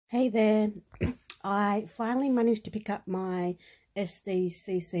Hey there, I finally managed to pick up my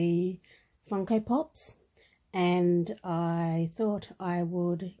Sdcc Funko Pops and I thought I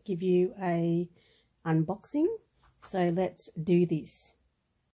would give you a unboxing, so let's do this.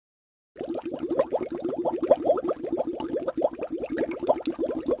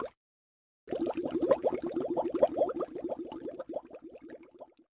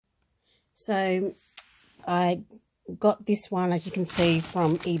 So I got this one, as you can see,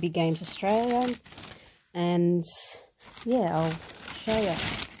 from EB Games Australia, and yeah, I'll show you.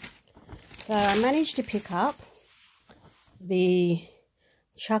 So I managed to pick up the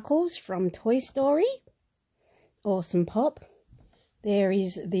Chuckles from Toy Story. Awesome pop. There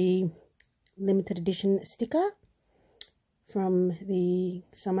is the limited edition sticker from the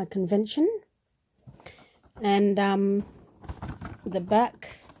summer convention, and the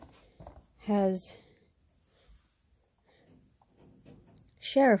back has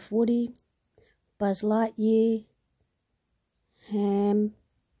Sheriff Woody, Buzz Lightyear, Ham,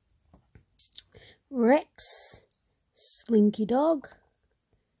 Rex, Slinky Dog,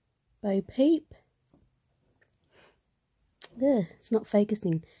 Bo Peep. It's not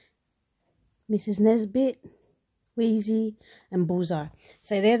focusing. Mrs. Nesbit, Wheezy, and Bullseye.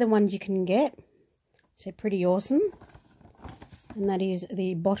 So they're the ones you can get. So pretty awesome. And that is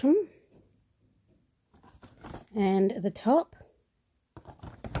the bottom and the top,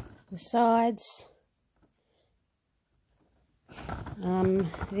 the sides,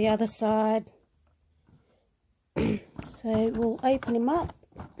 the other side. So we'll open him up.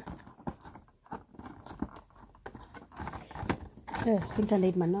 I think I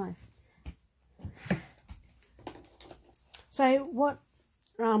need my knife. So what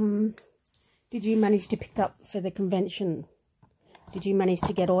did you manage to pick up for the convention? Did you manage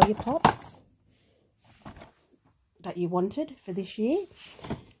to get all your pops that you wanted for this year?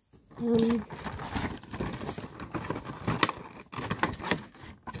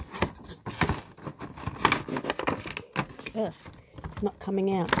 Not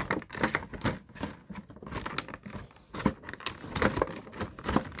coming out.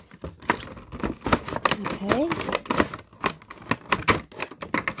 Okay.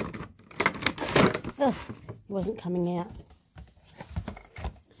 It wasn't coming out.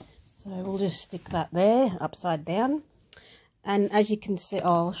 So we'll just stick that there, upside down. And as you can see,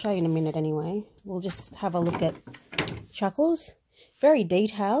 I'll show you in a minute anyway. We'll just have a look at Chuckles. Very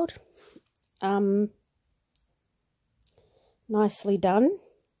detailed. Nicely done.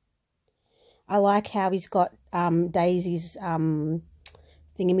 I like how he's got Daisy's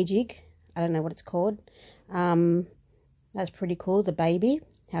thingamajig. I don't know what it's called. That's pretty cool. The baby,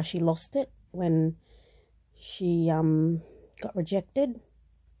 how she lost it when she got rejected.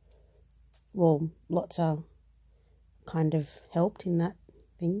 Well, lots of kind of helped in that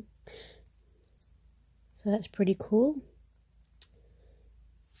thing. So that's pretty cool.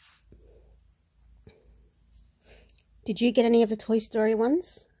 Did you get any of the Toy Story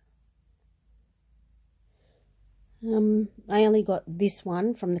ones? I only got this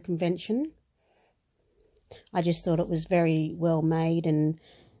one from the convention. I just thought it was very well made and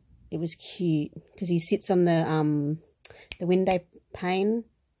it was cute because he sits on the window pane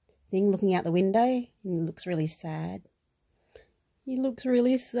thing, looking out the window, and he looks really sad. He looks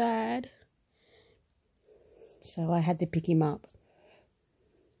really sad. So I had to pick him up.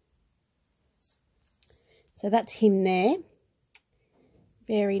 So that's him there.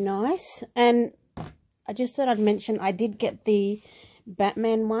 Very nice. And I just thought I'd mention I did get the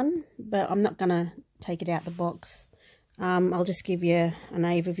Batman one, but I'm not going to take it out the box. I'll just give you an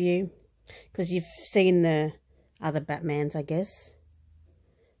overview because you've seen the other Batmans, I guess.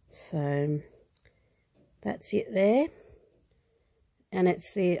 So that's it there. And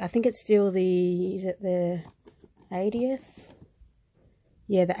it's I think it's still is it the 80th?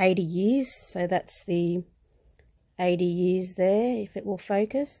 Yeah, the 80 years. So that's the 80 years there, if it will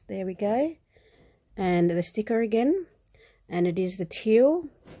focus. There we go. And the sticker again. And it is the teal.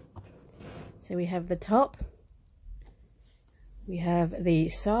 So we have the top. We have the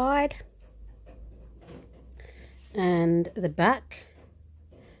side. And the back.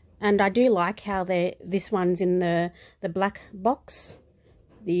 And I do like how this one's in the black box.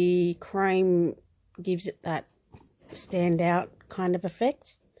 The chrome gives it that standout kind of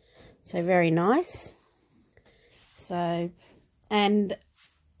effect. So very nice. So, and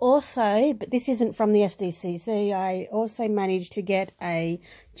also, but this isn't from the Sdcc, I also managed to get a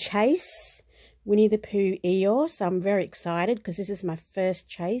Chase Winnie the Pooh Eeyore. So I'm very excited because this is my first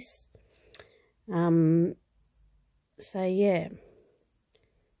Chase. So yeah.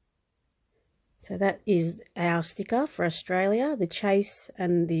 So that is our sticker for Australia, the Chase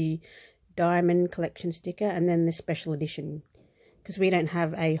and the Diamond Collection sticker, and then the special edition, because we don't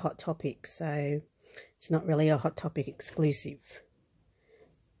have a Hot Topic, so it's not really a Hot Topic exclusive.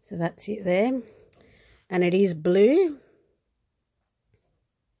 So that's it there. And it is blue.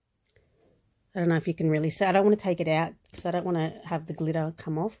 I don't know if you can really see. I don't want to take it out because I don't want to have the glitter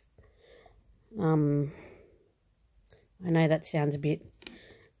come off. I know that sounds a bit,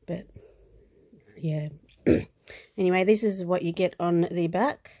 but yeah. Anyway, this is what you get on the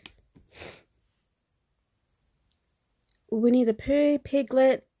back. Winnie the Pooh,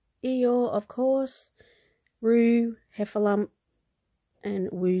 Piglet, Eeyore, of course, Roo, Heffalump, and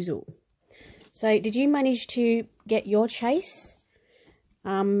Woozle. So, did you manage to get your Chase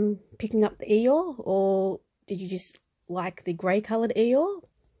picking up the Eeyore, or did you just like the grey coloured Eeyore?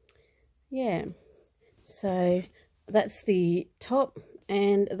 Yeah. So, that's the top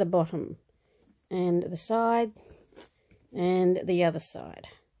and the bottom, and the side, and the other side.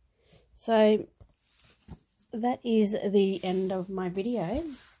 So, that is the end of my video.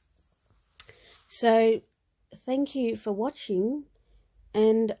 So, thank you for watching,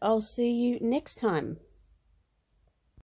 and I'll see you next time.